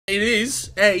it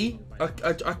is a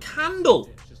candle.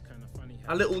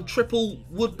 A little triple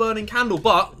wood burning candle,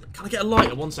 but can I get a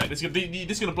lighter? One sec. This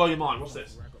is gonna blow your mind. What's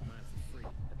this?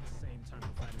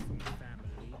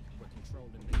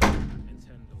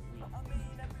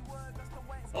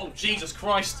 Oh Jesus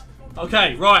Christ!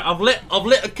 Okay, right. I've lit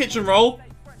a kitchen roll.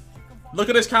 Look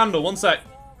at this candle. One sec.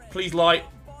 Please light.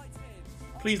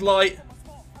 Please light.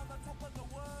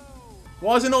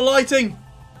 Why is it not lighting?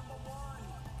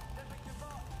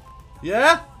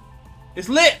 Yeah? It's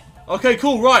lit. Okay,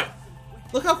 cool. Right.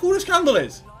 Look how cool this candle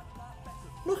is.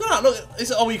 Look at that. Look.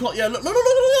 Oh, you can't. Yeah. Look at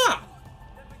that.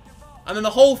 And then the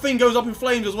whole thing goes up in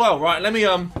flames as well. Right. Let me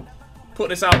put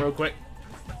this out real quick.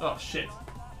 Oh shit.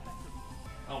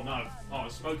 Oh no. Oh,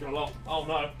 it's smoking a lot. Oh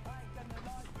no.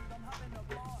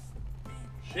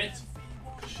 Shit.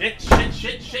 Shit. Shit.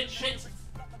 Shit. Shit. Shit.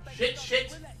 Shit.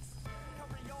 Shit.